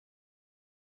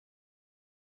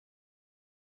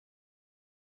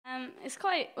Well,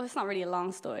 it's not really a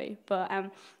long story, but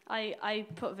I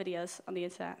put videos on the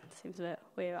internet. Seems a bit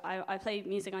weird. I play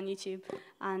music on YouTube,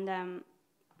 and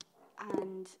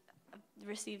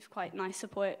received quite nice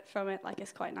support from it. Like,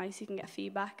 it's quite nice. You can get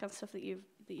feedback on stuff that you've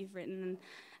written and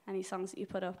any songs that you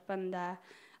put up. And I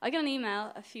got an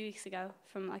email a few weeks ago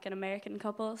from like an American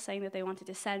couple saying that they wanted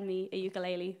to send me a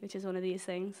ukulele, which is one of these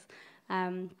things.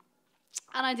 And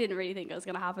I didn't really think it was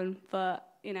going to happen, but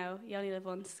you know, you only live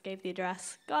once. Gave the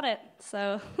address, got it.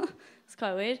 So it's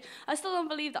quite weird. I still don't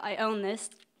believe that I own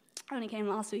this. It only came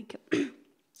last week.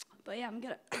 But yeah, I'm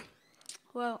gonna.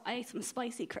 Well, I ate some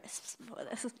spicy crisps before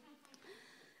this.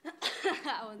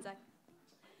 One sec.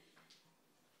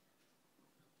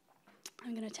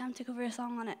 I'm gonna attempt to cover a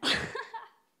song on it.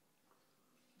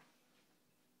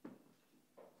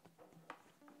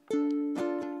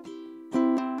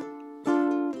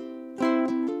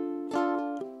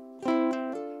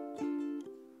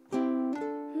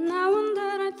 Now and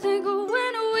then I think of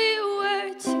when we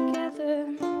were together,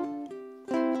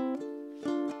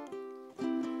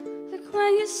 like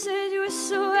when you said you were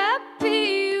so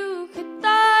happy you could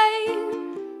die.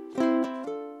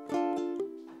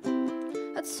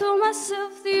 I told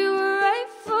myself that you were right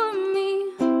for me,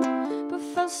 but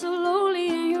felt so lonely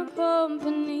in your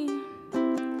company.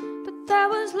 But that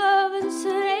was love and it's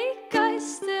an ache I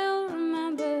still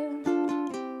remember.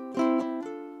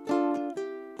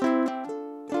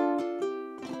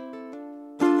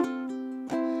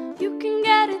 You can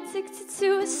get addicted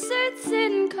to a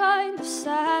certain kind of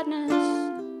sadness,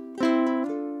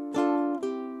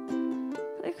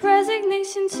 like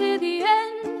resignation to the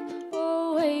end,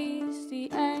 always the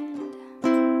end.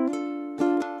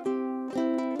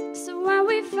 So when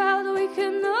we felt we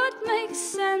could not make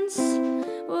sense,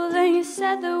 well then you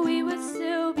said that we would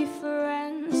still be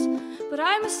friends. But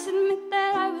I must admit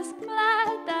that I was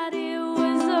glad that it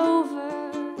was over.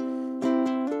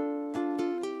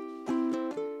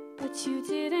 But you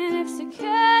didn't have to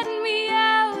cut me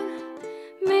out,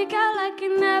 make out like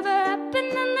it never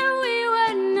happened and that we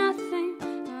were nothing.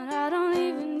 But I don't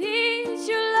even need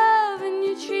your love, and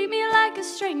you treat me like a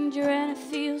stranger, and it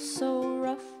feels so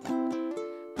rough.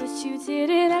 But you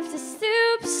didn't have to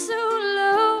stoop so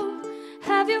low,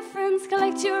 have your friends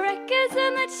collect your records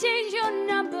and then change your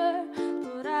number.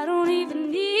 But I don't even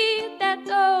need that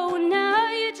though, and now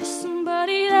you're just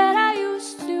somebody that I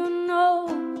used to know.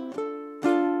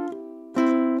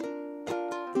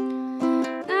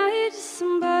 Now you're just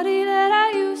somebody that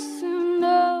I used to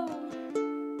know.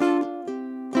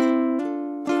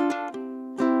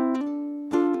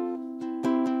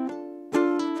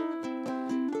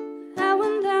 Now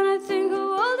and then I think of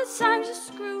all the times you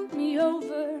screwed me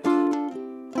over,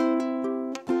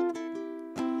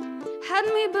 had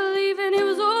me believing it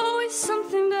was always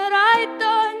something that I'd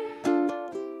done.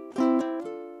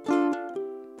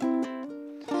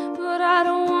 But I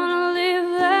don't want to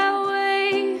live that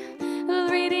way,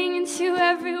 reading into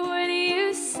every word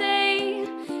you say.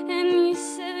 And you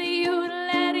said that you would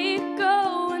let it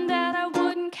go, and that I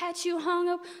wouldn't catch you hung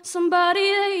up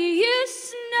somebody that you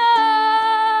used to know.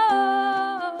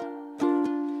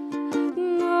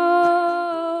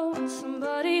 No,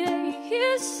 somebody that you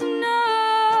used to know.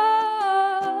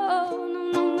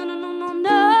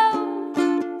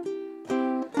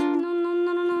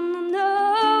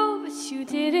 You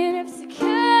didn't have to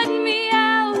cut me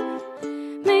out,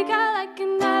 make out like it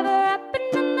never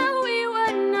happened and that we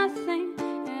were nothing.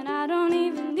 And I don't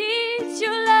even need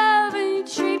your love, and you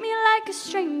treat me like a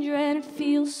stranger, and it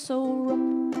feels so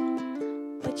wrong.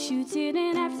 But you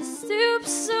didn't have to stoop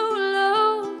so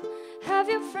low, have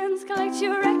your friends collect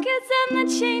your records and then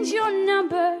change your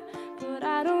number. But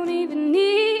I don't even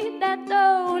need that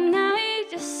though.